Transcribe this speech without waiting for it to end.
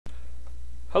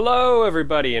Hello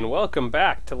everybody and welcome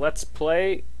back to Let's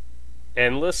Play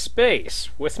Endless Space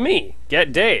with me,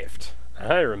 Get Daved.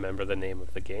 I remember the name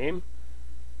of the game.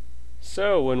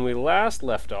 So when we last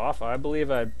left off, I believe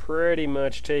I'd pretty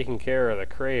much taken care of the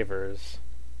Cravers.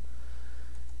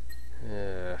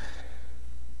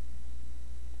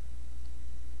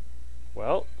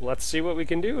 Well, let's see what we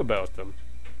can do about them.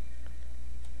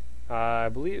 I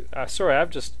believe, sorry,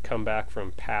 I've just come back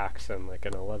from PAX and like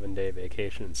an 11-day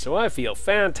vacation, so I feel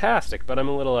fantastic, but I'm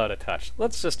a little out of touch.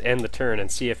 Let's just end the turn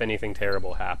and see if anything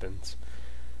terrible happens.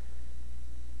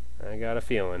 I got a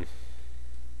feeling.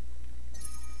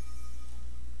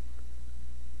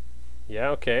 Yeah,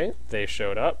 okay, they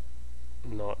showed up.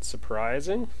 Not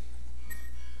surprising.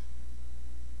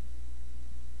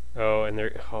 Oh, and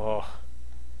they're, oh.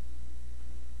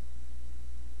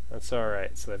 That's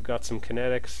alright, so they've got some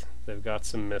kinetics, they've got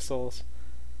some missiles.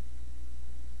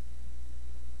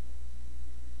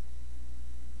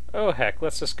 Oh heck,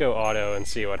 let's just go auto and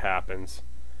see what happens.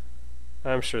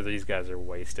 I'm sure these guys are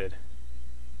wasted.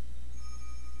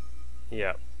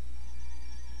 Yep.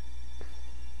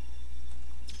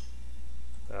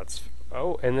 That's...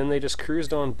 oh, and then they just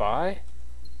cruised on by?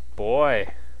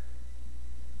 Boy.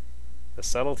 The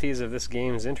subtleties of this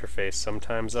game's interface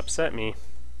sometimes upset me.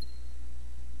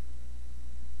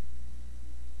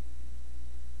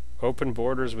 Open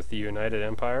borders with the United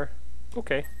Empire?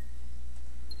 Okay.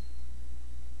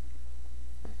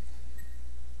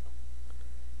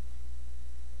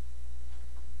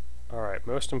 Alright,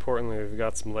 most importantly, we've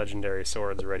got some legendary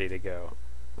swords ready to go.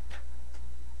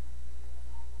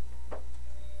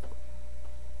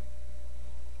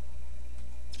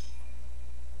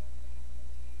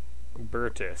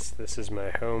 Bertus, this is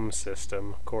my home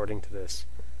system, according to this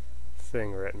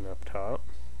thing written up top.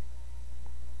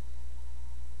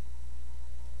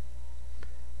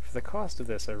 For the cost of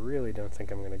this, I really don't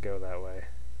think I'm going to go that way.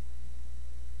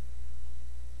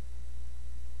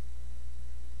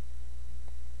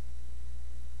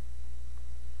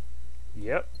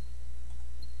 Yep.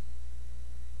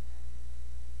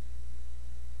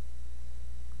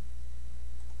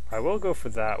 I will go for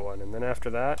that one, and then after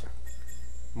that,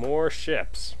 more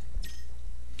ships.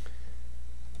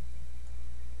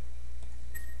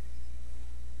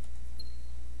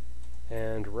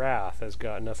 And Wrath has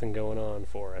got nothing going on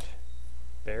for it.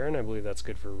 Baron, I believe that's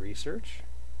good for research.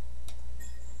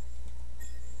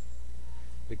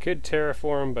 We could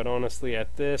terraform, but honestly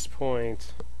at this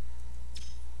point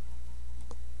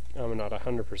I'm not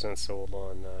 100% sold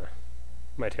on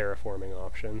my terraforming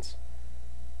options.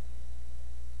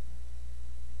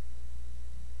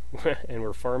 And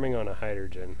we're farming on a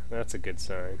hydrogen. That's a good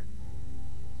sign.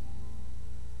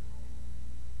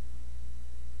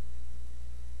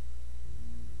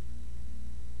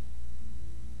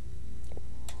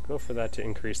 Go for that to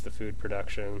increase the food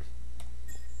production,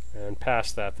 and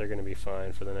past that they're going to be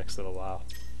fine for the next little while.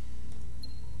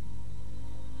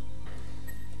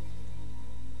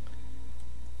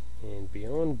 And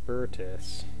beyond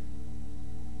Bertus,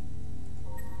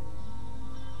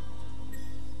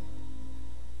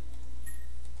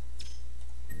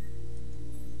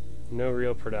 no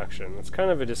real production. It's kind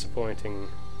of a disappointing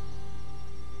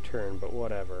turn, but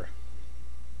whatever.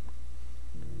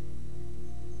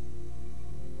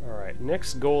 Alright,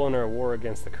 next goal in our war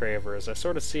against the Cravers, I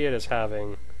sort of see it as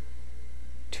having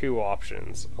two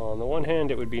options. On the one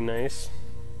hand, it would be nice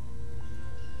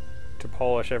to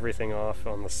polish everything off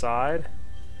on the side,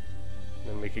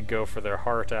 then we could go for their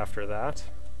heart after that.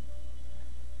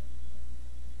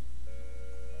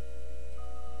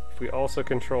 If we also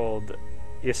controlled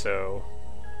ISO,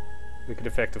 we could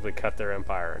effectively cut their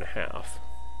empire in half.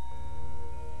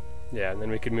 Yeah, and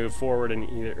then we could move forward in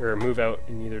either, or move out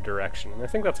in either direction. And I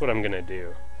think that's what I'm gonna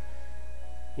do.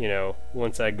 You know,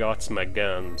 once I got my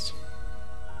guns.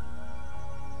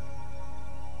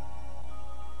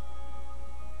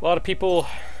 A lot of people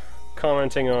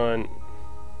commenting on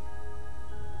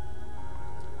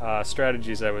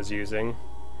strategies I was using,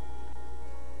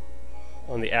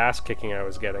 on the ass kicking I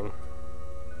was getting.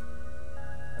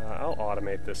 I'll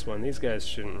automate this one. These guys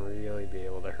shouldn't really be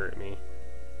able to hurt me.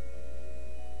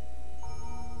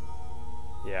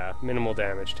 Yeah, minimal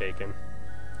damage taken.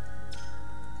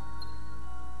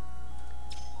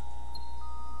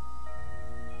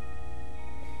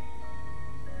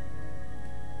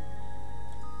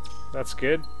 That's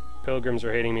good. Pilgrims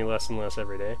are hating me less and less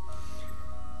every day.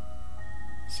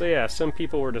 So yeah, some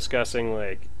people were discussing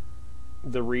like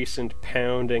the recent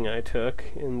pounding I took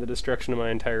in the destruction of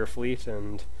my entire fleet,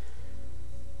 and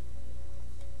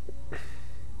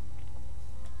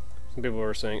some people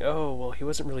were saying, oh, well, he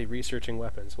wasn't really researching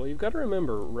weapons. Well, you've got to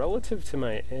remember, relative to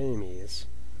my enemies,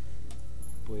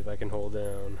 I can hold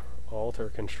down Alt or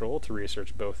Control to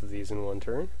research both of these in one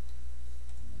turn.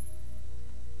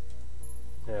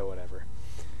 Yeah, whatever.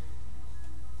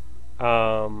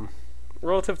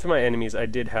 Relative to my enemies, I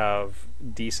did have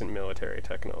decent military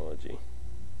technology.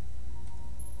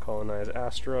 Colonize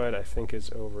asteroid, I think,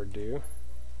 is overdue.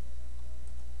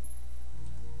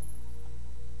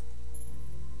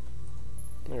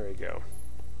 There we go.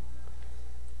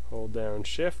 Hold down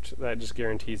Shift. That just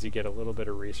guarantees you get a little bit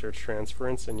of research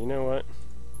transference, and you know what?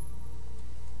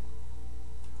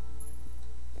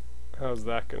 How's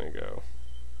that gonna go?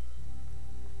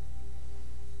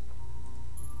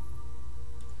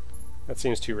 That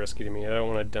seems too risky to me. I don't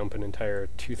want to dump an entire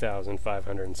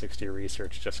 2,560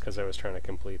 research just because I was trying to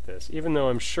complete this, even though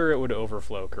I'm sure it would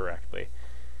overflow correctly.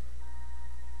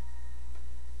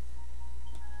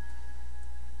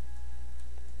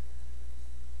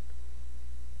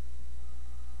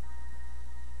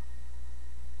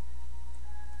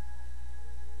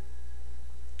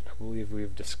 I believe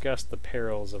we've discussed the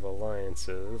perils of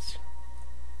alliances,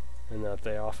 and that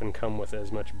they often come with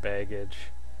as much baggage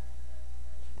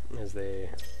as they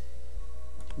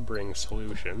bring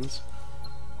solutions.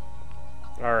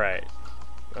 Alright,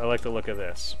 I like the look of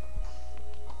this.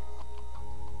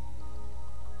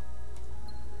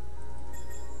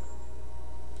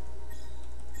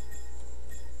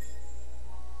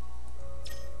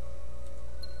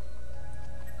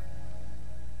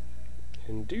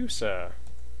 Indusa,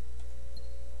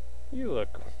 you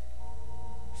look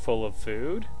full of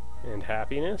food and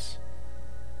happiness.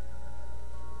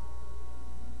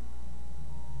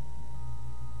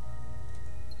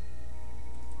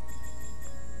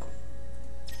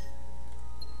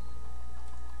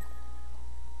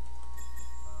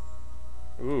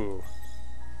 Ooh.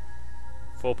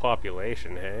 Full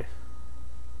population, hey?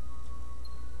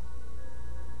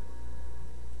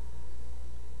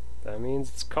 That means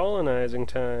it's colonizing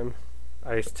time.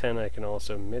 Ice 10 I can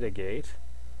also mitigate.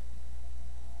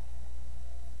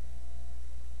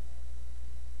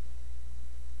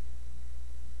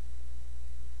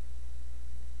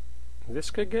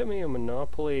 This could get me a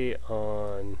monopoly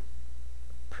on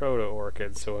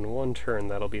proto-orchids, so in one turn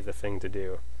that'll be the thing to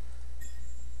do.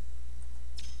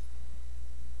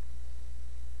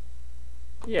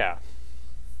 Yeah,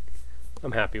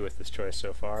 I'm happy with this choice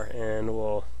so far, and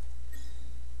we'll...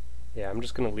 Yeah, I'm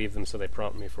just going to leave them so they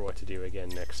prompt me for what to do again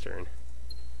next turn.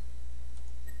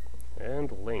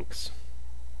 And links.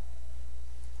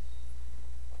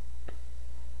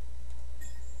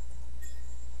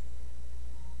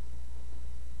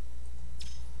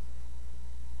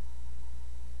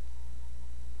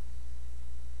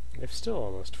 They've still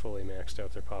almost fully maxed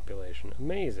out their population.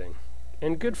 Amazing.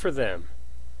 And good for them.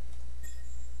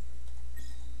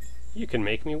 You can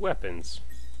make me weapons.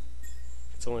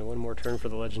 If it's only one more turn for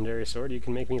the legendary sword, you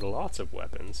can make me lots of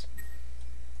weapons.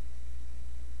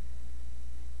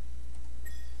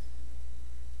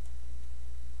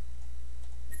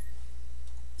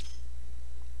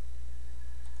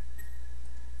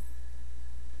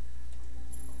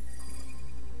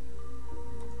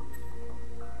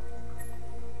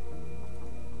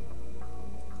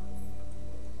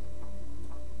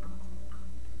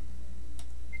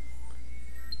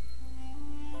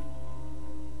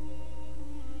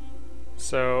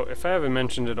 So, if I haven't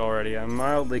mentioned it already, I'm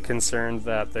mildly concerned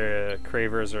that the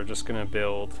Cravers are just going to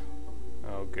build...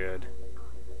 Oh, good.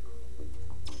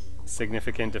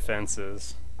 Significant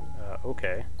defenses.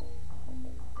 Okay.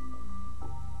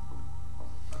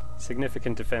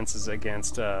 Significant defenses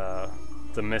against the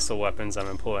missile weapons I'm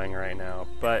employing right now.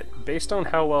 But, based on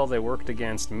how well they worked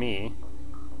against me...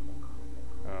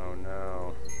 Oh,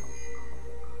 no.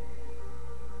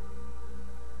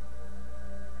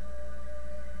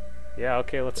 Yeah,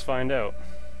 okay, let's find out.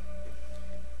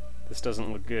 This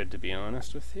doesn't look good, to be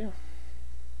honest with you.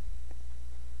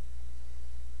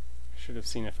 Should have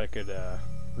seen if I could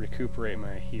recuperate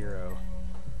my hero.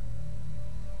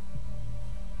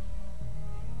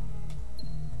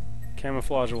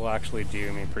 Camouflage will actually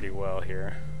do me pretty well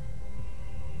here.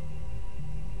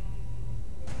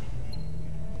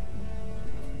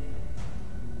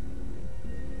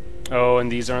 Oh,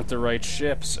 and these aren't the right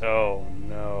ships. Oh,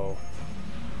 no.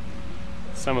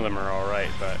 Some of them are alright,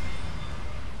 but...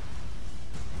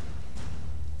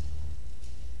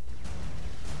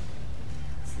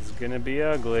 This is gonna be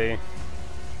ugly.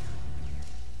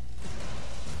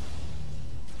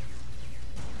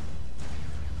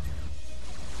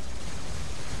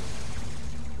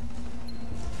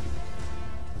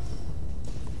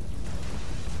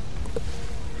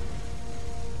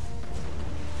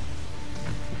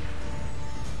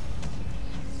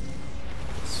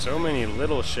 So many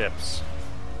little ships.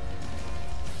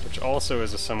 which also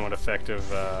is a somewhat effective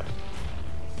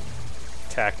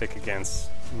tactic against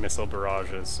missile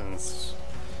barrages, since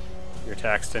your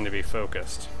attacks tend to be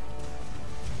focused.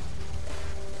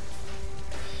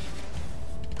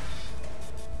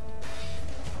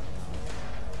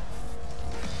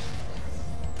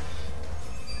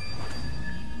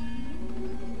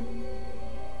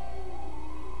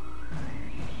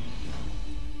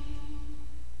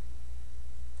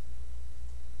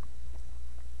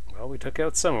 Well, we took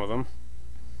out some of them.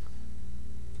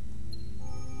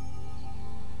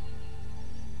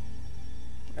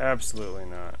 Absolutely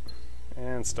not.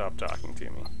 And stop talking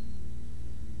to me.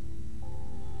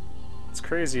 What's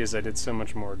crazy is I did so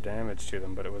much more damage to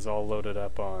them, but it was all loaded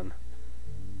up on...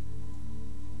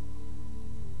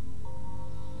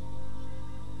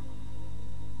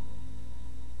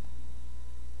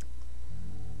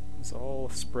 It's all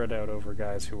spread out over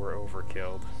guys who were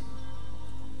overkilled.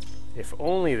 If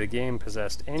only the game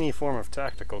possessed any form of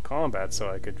tactical combat so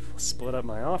I could split up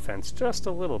my offense just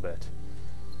a little bit.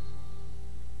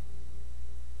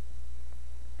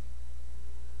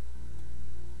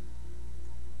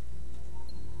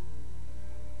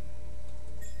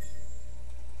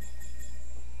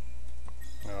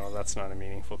 Oh, that's not a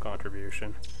meaningful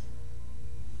contribution.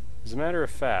 As a matter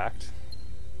of fact,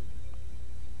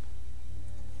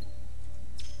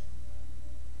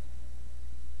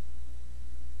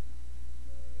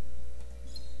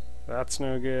 that's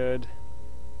no good.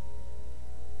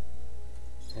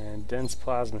 And dense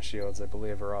plasma shields, I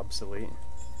believe, are obsolete.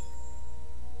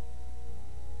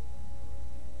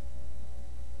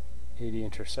 80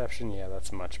 interception, yeah,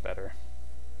 that's much better.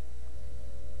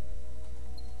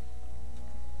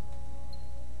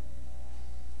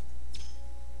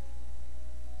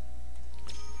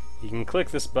 You can click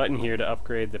this button here to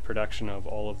upgrade the production of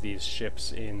all of these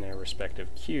ships in their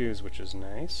respective queues, which is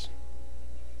nice.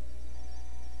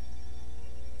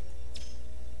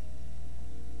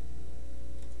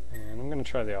 And I'm going to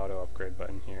try the auto upgrade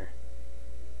button here.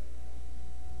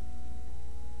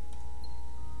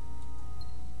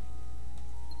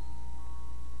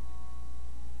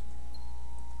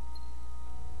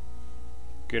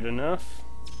 Good enough.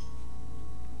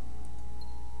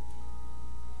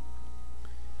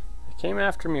 They came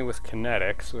after me with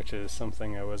kinetics, which is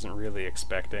something I wasn't really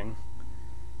expecting.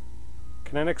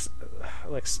 Kinetics,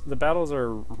 like, the battles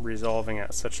are resolving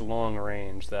at such long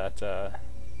range that this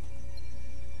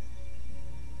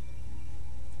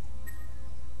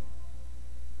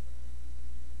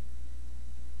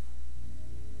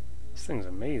thing's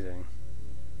amazing.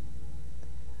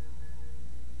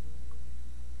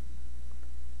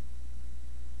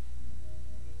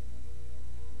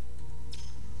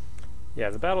 Yeah,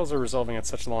 the battles are resolving at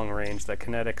such long range that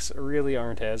kinetics really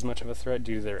aren't as much of a threat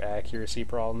due to their accuracy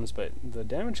problems, but the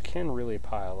damage can really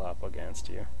pile up against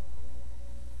you.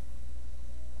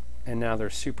 And now they're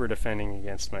super defending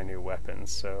against my new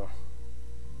weapons, so...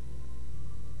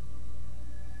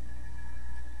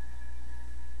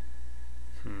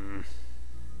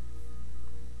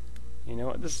 You know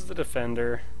what, this is the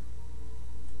defender.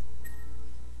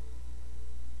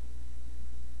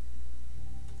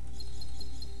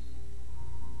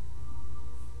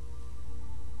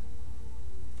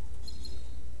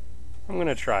 I'm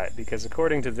gonna try it, because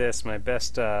according to this, my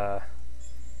best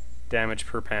damage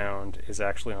per pound is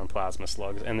actually on plasma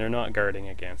slugs, and they're not guarding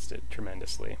against it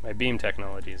tremendously. My beam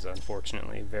technology is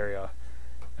unfortunately very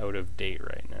out of date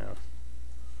right now.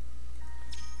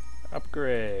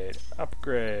 Upgrade,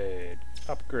 upgrade,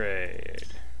 upgrade.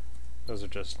 Those are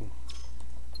just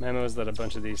memos that a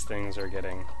bunch of these things are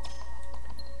getting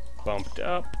bumped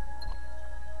up.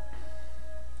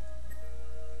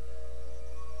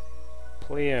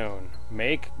 Pleone,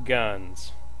 make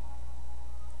guns.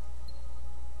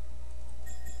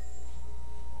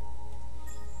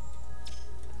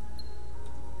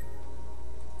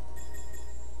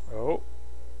 Oh.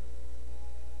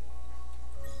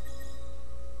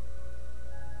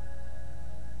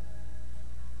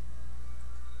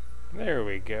 There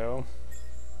we go.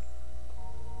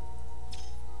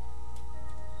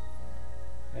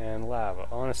 And lava.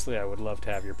 Honestly, I would love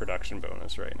to have your production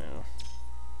bonus right now.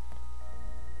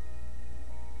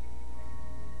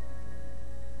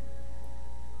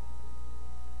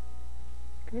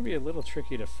 Gonna be a little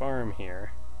tricky to farm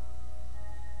here.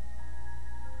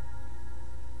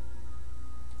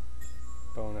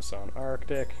 Bonus on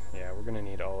Arctic. Yeah, we're gonna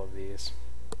need all of these.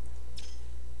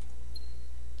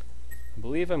 I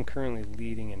believe I'm currently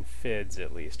leading in FIDs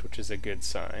at least, which is a good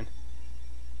sign.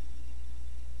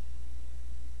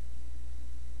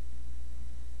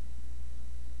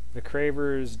 The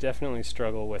Cravers definitely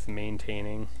struggle with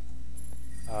maintaining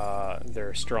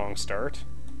their strong start.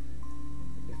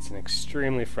 It's an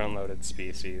extremely front-loaded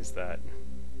species that,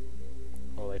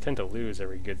 well, they tend to lose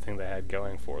every good thing they had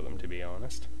going for them, to be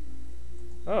honest.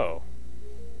 Oh.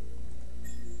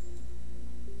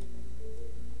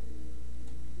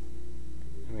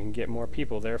 And we can get more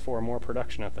people, therefore more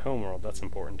production at the homeworld. That's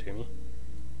important to me.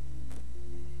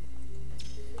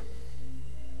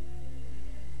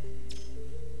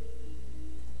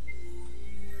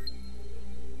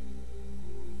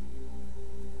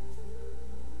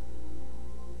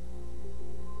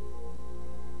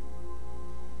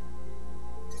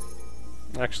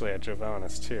 Actually, at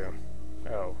Jovanus, too.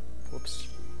 Oh, whoops.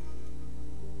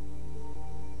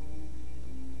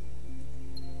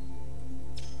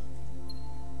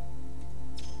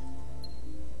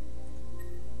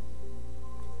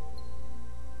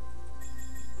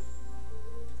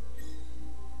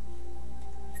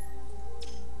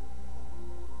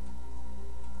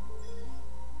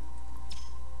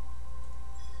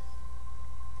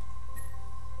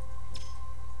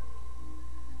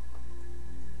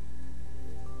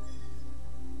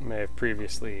 May have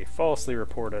previously falsely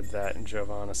reported that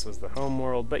Jovanus was the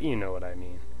homeworld, but you know what I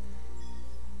mean.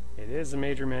 It is a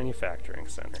major manufacturing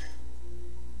center.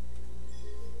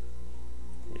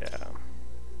 Yeah.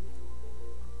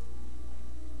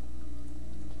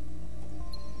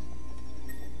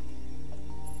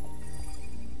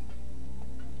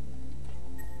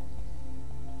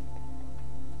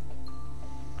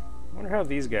 I wonder how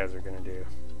these guys are going to do.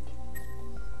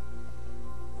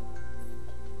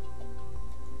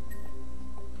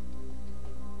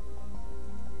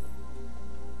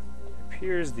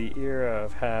 Appears the era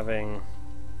of having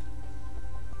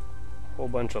a whole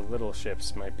bunch of little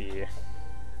ships might be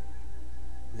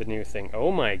the new thing.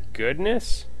 Oh my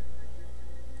goodness!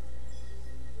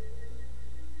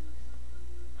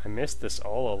 I missed this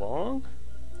all along?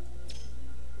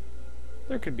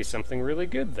 There could be something really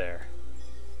good there.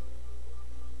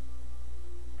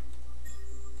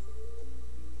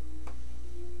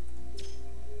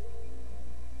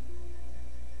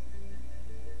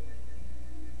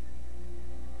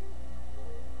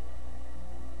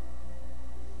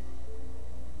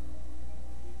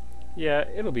 Yeah,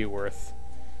 it'll be worth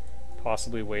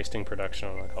possibly wasting production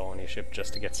on a colony ship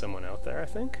just to get someone out there, I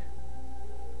think.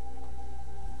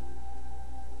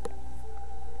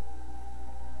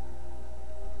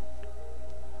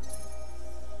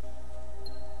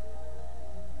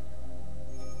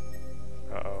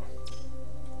 Uh-oh.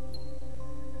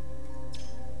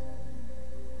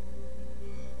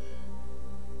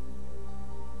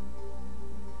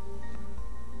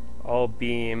 All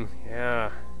beam,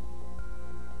 yeah.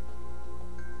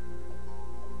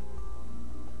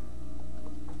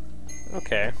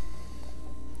 Okay.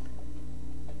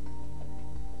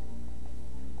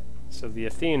 So the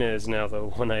Athena is now the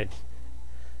one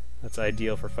that's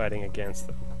ideal for fighting against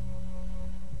them.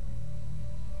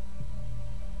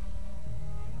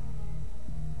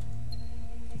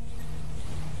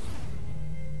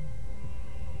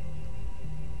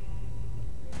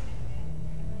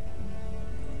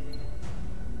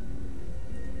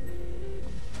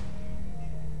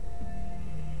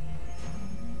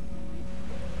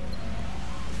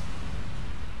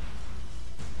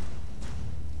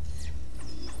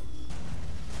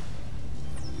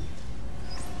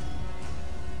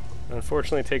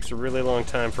 Unfortunately, it takes a really long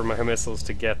time for my missiles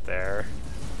to get there.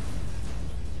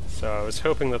 So I was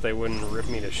hoping that they wouldn't rip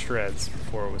me to shreds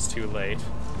before it was too late.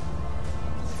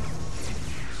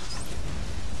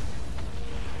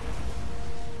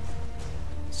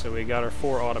 So we got our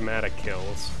 4 automatic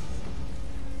kills.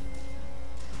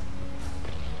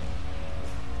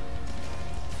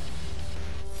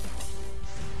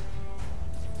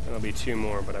 There'll be 2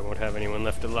 more, but I won't have anyone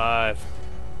left alive.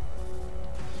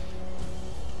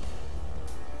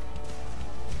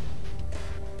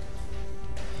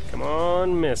 Come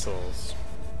on, missiles.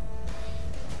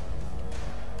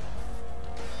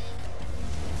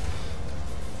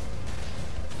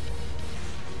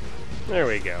 There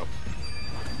we go.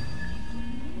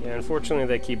 Yeah, unfortunately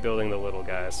they keep building the little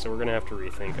guys, so we're gonna have to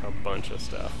rethink a bunch of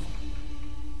stuff.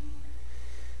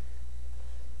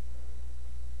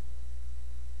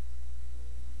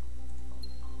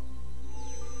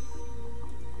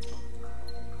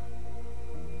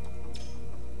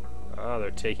 Ah,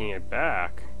 they're taking it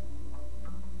back.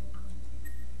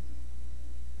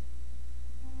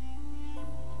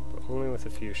 But only with a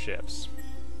few ships.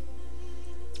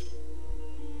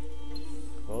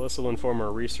 Well, this will inform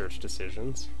our research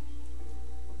decisions.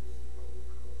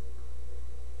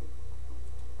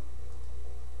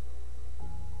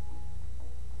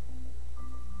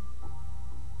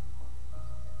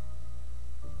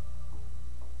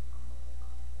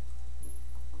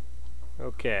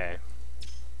 Okay.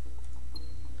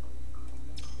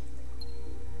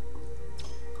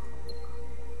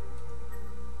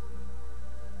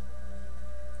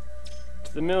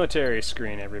 To the military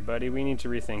screen, everybody. We need to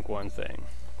rethink one thing.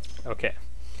 Okay.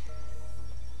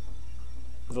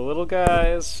 The little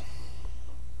guys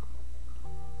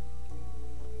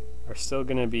are still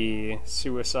going to be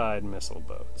suicide missile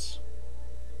boats.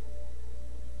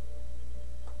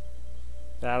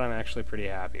 That I'm actually pretty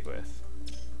happy with.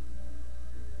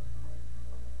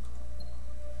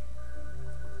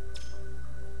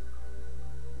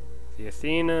 The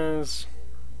Athenas,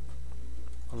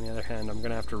 on the other hand, I'm going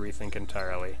to have to rethink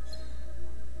entirely.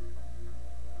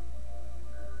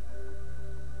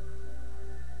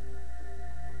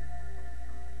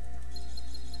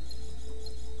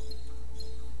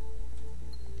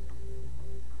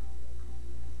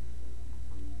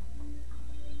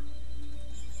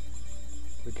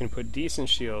 We can put decent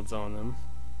shields on them.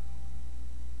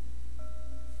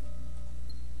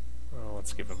 Well,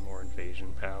 let's give them more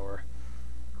invasion power.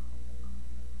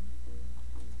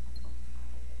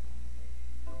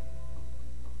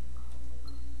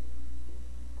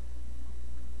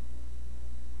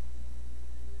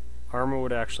 Armor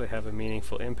would actually have a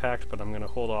meaningful impact, but I'm going to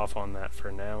hold off on that for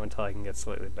now until I can get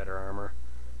slightly better armor.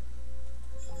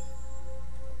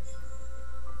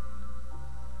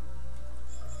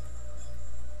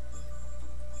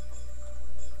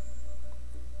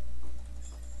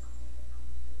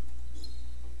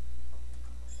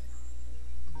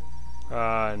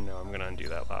 No, I'm going to undo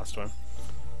that last one.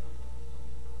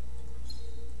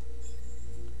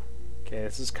 Okay,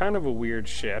 this is kind of a weird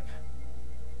ship.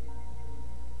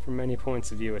 From many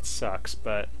points of view it sucks,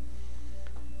 but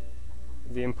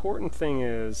the important thing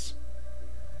is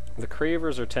the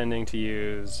Cravers are tending to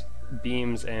use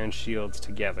beams and shields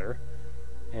together,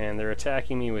 and they're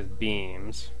attacking me with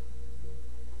beams.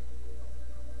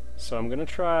 So I'm going to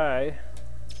try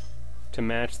to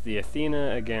match the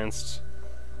Athena against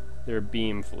their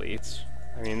beam fleets.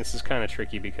 I mean, this is kind of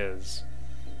tricky because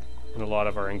in a lot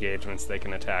of our engagements they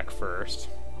can attack first.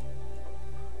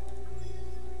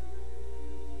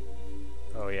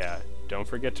 Oh yeah, don't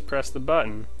forget to press the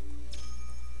button.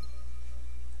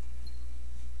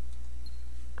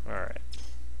 Alright.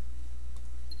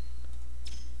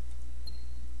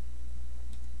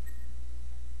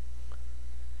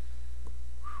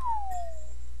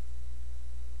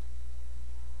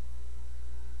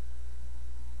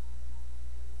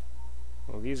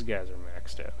 Well, these guys are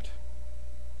maxed out.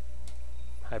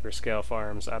 Hyperscale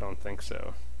farms, I don't think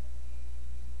so.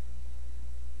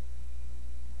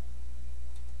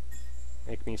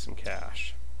 Make me some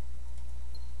cash.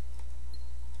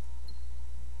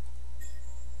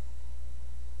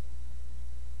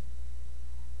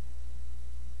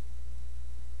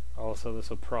 Also, this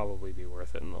will probably be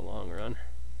worth it in the long run.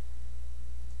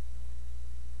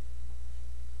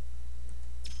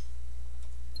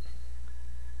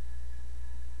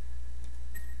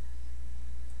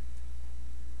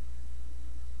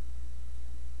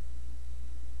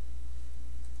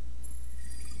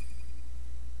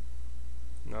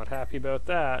 Not happy about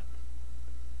that.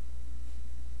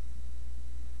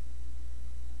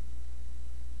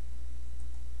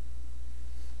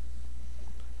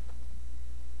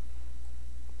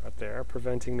 But they are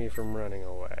preventing me from running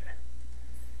away.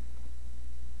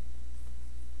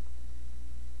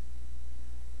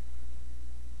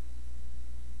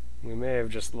 We may have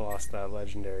just lost that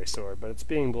legendary sword, but it's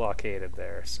being blockaded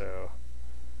there, so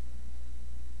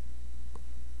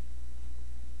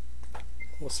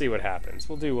we'll see what happens.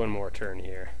 We'll do one more turn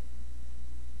here.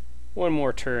 One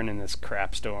more turn in this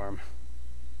crap storm.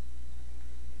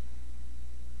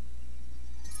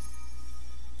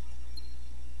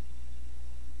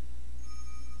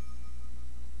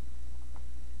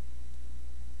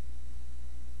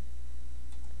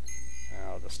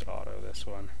 I'll just auto this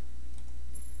one.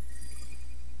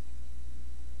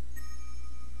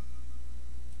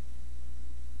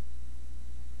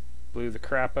 Blew the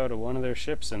crap out of one of their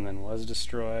ships and then was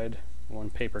destroyed, one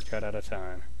paper cut at a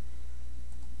time.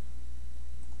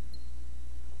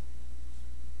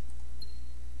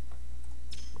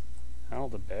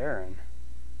 Aldebaran?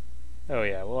 Oh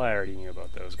yeah, well I already knew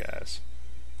about those guys.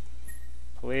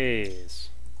 Please.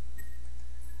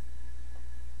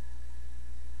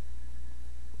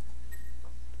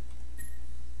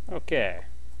 Okay.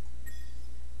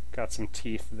 Got some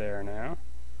teeth there now.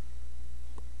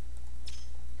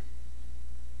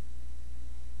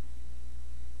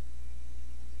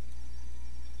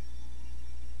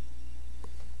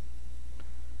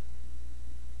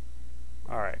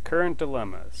 Alright, current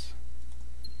dilemmas.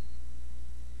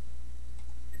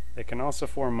 They can also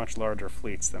form much larger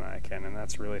fleets than I can, and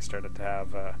that's really started to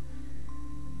have a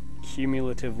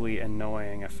cumulatively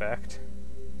annoying effect.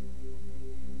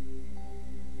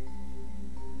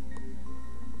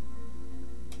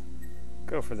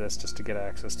 Go for this just to get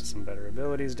access to some better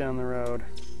abilities down the road.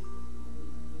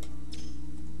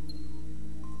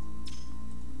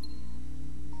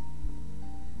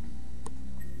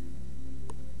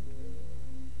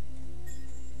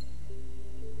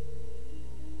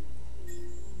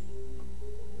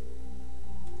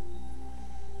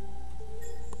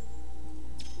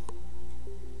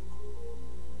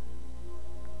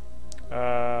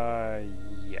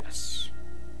 Yes.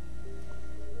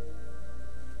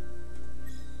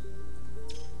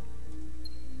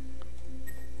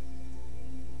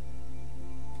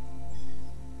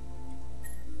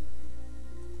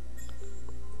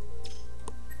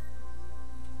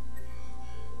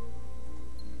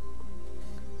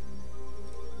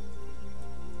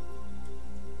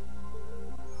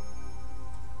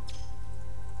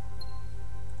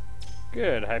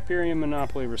 Good. Hyperion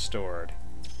monopoly restored.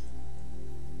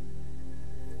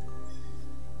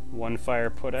 One fire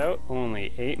put out,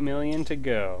 only 8 million to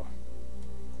go.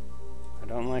 I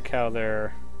don't like how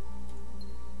they're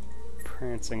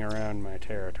prancing around my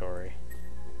territory.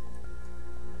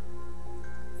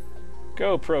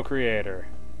 Go, Procreator!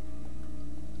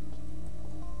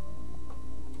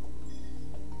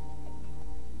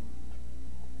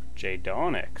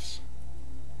 Jadonix.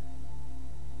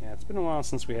 Yeah, it's been a while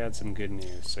since we had some good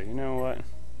news, so you know what?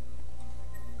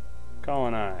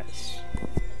 Colonize.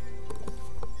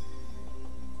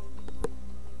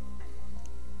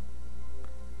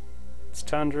 It's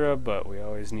tundra, but we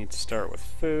always need to start with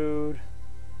food.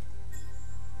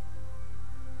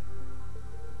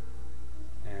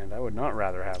 And I would not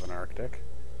rather have an Arctic.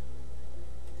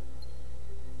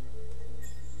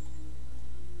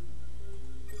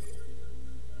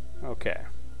 Okay.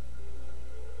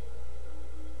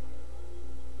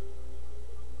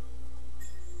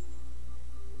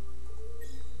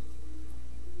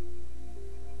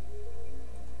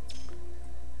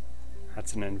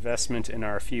 That's an investment in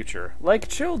our future. Like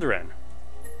children!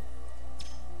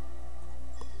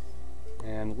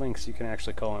 And Lynx, you can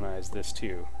actually colonize this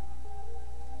too.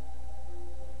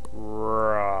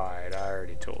 Right, I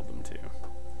already told them to.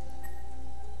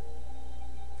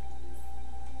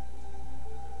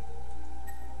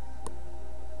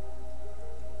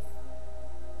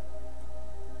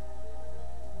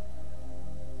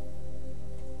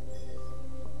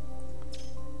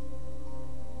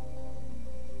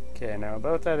 Okay, now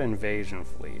about that invasion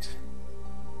fleet.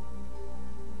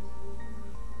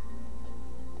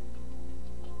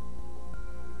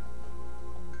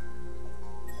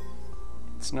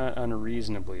 It's not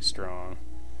unreasonably strong,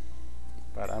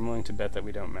 but I'm willing to bet that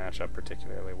we don't match up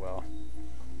particularly well.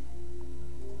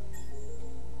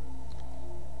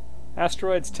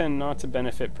 Asteroids tend not to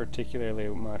benefit particularly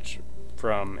much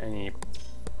from any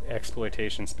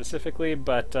exploitation specifically,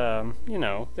 but, you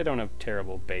know, they don't have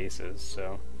terrible bases,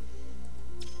 so...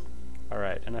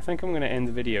 Alright, and I think I'm going to end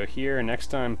the video here, and next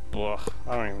time, I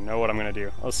don't even know what I'm going to do.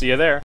 I'll see you there!